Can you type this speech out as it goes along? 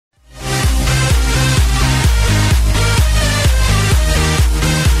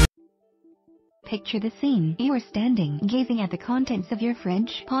Picture the scene. You are standing, gazing at the contents of your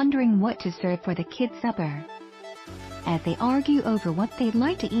fridge, pondering what to serve for the kids' supper. As they argue over what they'd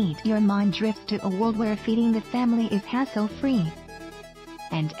like to eat, your mind drifts to a world where feeding the family is hassle-free.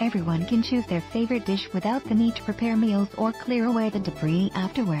 And everyone can choose their favorite dish without the need to prepare meals or clear away the debris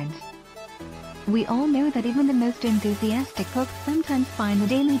afterwards. We all know that even the most enthusiastic cooks sometimes find the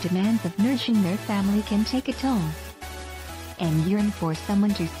daily demands of nourishing their family can take a toll. And yearn for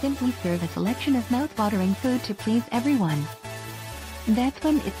someone to simply serve a selection of mouth-watering food to please everyone. That's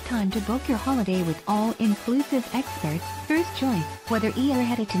when it's time to book your holiday with all-inclusive experts, First Choice. Whether you're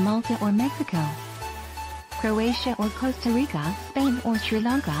headed to Malta or Mexico, Croatia or Costa Rica, Spain or Sri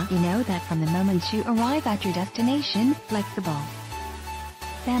Lanka, you know that from the moment you arrive at your destination, flexible,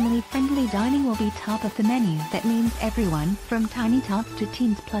 family-friendly dining will be top of the menu. That means everyone, from tiny tots to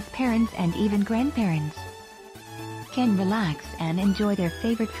teens plus parents and even grandparents, can relax and enjoy their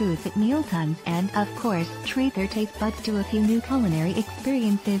favorite foods at mealtimes and, of course, treat their taste buds to a few new culinary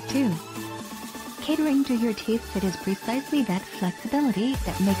experiences too. Catering to your tastes, it is precisely that flexibility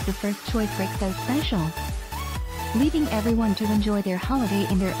that makes the First Choice break so special, leaving everyone to enjoy their holiday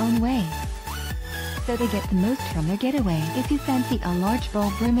in their own way, so they get the most from their getaway. If you fancy a large bowl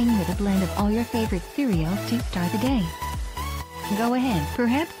brimming with a blend of all your favorite cereals to start the day, go ahead.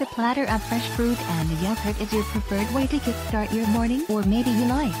 Perhaps a platter of fresh fruit and yogurt is your preferred way to kickstart your morning, or maybe you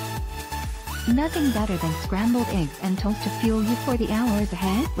like nothing better than scrambled eggs and toast to fuel you for the hours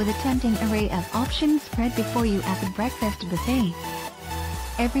ahead. With a tempting array of options spread before you at the breakfast buffet,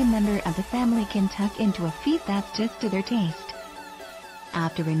 every member of the family can tuck into a feast that's just to their taste.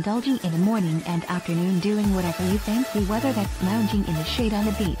 After indulging in the morning and afternoon doing whatever you fancy, whether that's lounging in the shade on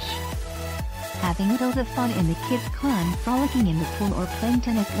the beach, having loads of fun in the kids' club, frolicking in the pool, or playing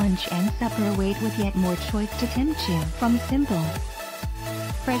tennis, lunch and supper await with yet more choice to tempt you. From simple,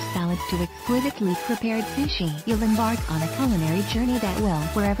 fresh salads to exquisitely prepared sushi, you'll embark on a culinary journey that will,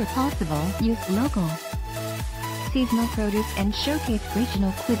 wherever possible, use local, seasonal produce and showcase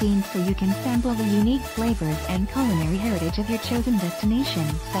regional cuisine so you can sample the unique flavors and culinary heritage of your chosen destination,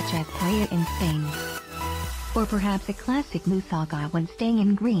 such as paella in Spain, or perhaps a classic moussaka when staying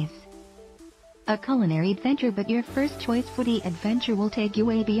in Greece. A culinary adventure, but your First Choice foodie adventure will take you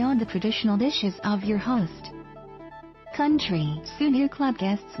way beyond the traditional dishes of your host country. Soon your club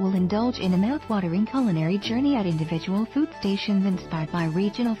guests will indulge in a mouth-watering culinary journey at individual food stations inspired by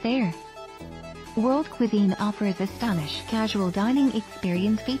regional fare. World Cuisine offers a stylish, casual dining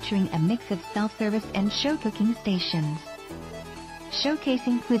experience featuring a mix of self-service and show cooking stations,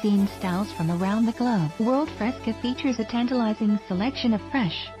 showcasing cuisine styles from around the globe. World Fresca features a tantalizing selection of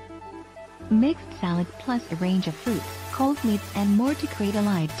fresh, mixed salads plus a range of fruits, cold meats and more to create a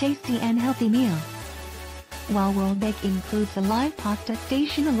light, tasty and healthy meal. While World Bake includes a live pasta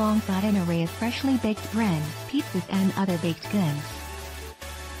station alongside an array of freshly baked breads, pizzas and other baked goods.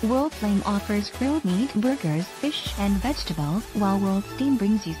 World Flame offers grilled meat, burgers, fish and vegetables, while World Steam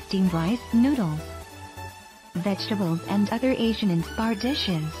brings you steamed rice, noodles, vegetables and other Asian-inspired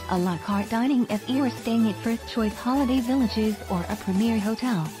dishes. A la carte dining. If you are staying at First Choice holiday villages or a premier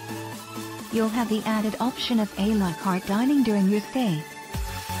hotel, you'll have the added option of a la carte dining during your stay,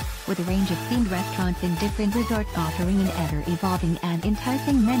 with a range of themed restaurants in different resorts offering an ever-evolving and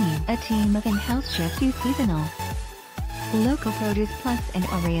enticing menu. A team of in-house chefs use seasonal, local produce plus an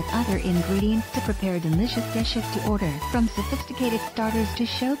array of other ingredients to prepare delicious dishes to order, from sophisticated starters to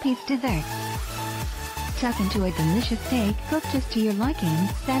showpiece desserts. Tuck into a delicious steak cooked just to your liking,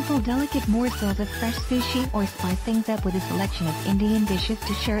 sample delicate morsels of fresh sushi, or spice things up with a selection of Indian dishes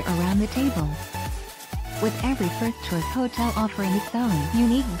to share around the table. With every First Choice hotel offering its own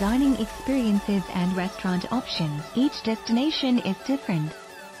unique dining experiences and restaurant options, each destination is different.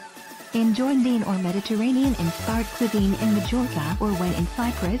 Enjoy Indian or Mediterranean-inspired cuisine in Majorca, or when in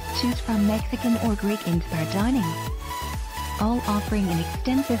Cyprus, choose from Mexican or Greek-inspired dining, all offering an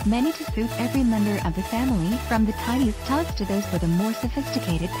extensive menu to suit every member of the family, from the tiniest tots to those with a more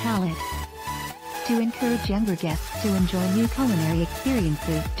sophisticated palate. To encourage younger guests to enjoy new culinary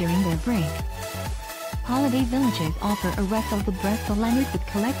experiences during their break, holiday villages offer a Wrestle the Brussels lanyard with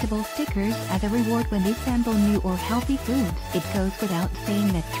collectible stickers as a reward when they sample new or healthy foods. It goes without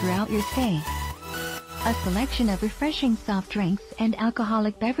saying that throughout your stay, a selection of refreshing soft drinks and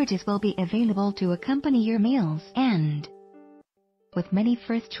alcoholic beverages will be available to accompany your meals. And with many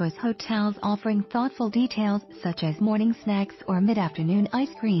First Choice hotels offering thoughtful details such as morning snacks or mid-afternoon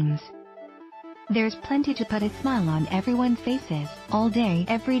ice creams, there's plenty to put a smile on everyone's faces, all day,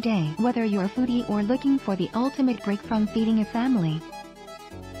 every day. Whether you're a foodie or looking for the ultimate break from feeding a family,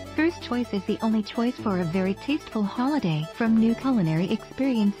 First Choice is the only choice for a very tasteful holiday, from new culinary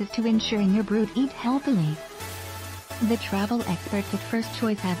experiences to ensuring your brood eat healthily. The travel experts at First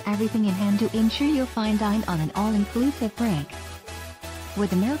Choice have everything in hand to ensure you'll fine dine on an all-inclusive break.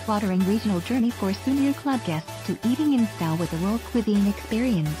 With a mouth-watering regional journey for Souvenir Club guests to eating in style with a world cuisine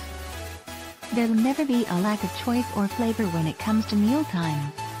experience. There'll never be a lack of choice or flavor when it comes to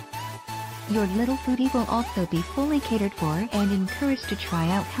mealtimes. Your little foodie will also be fully catered for and encouraged to try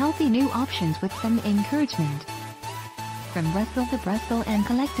out healthy new options with some encouragement. From Rustle to Brussels and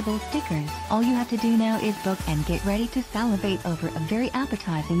collectible stickers, all you have to do now is book and get ready to salivate over a very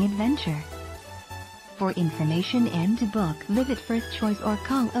appetizing adventure. For information and to book, visit First Choice or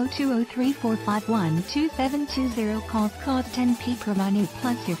call 0203-451-2720. Calls cost 10p per minute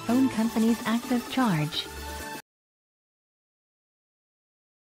plus your phone company's access charge.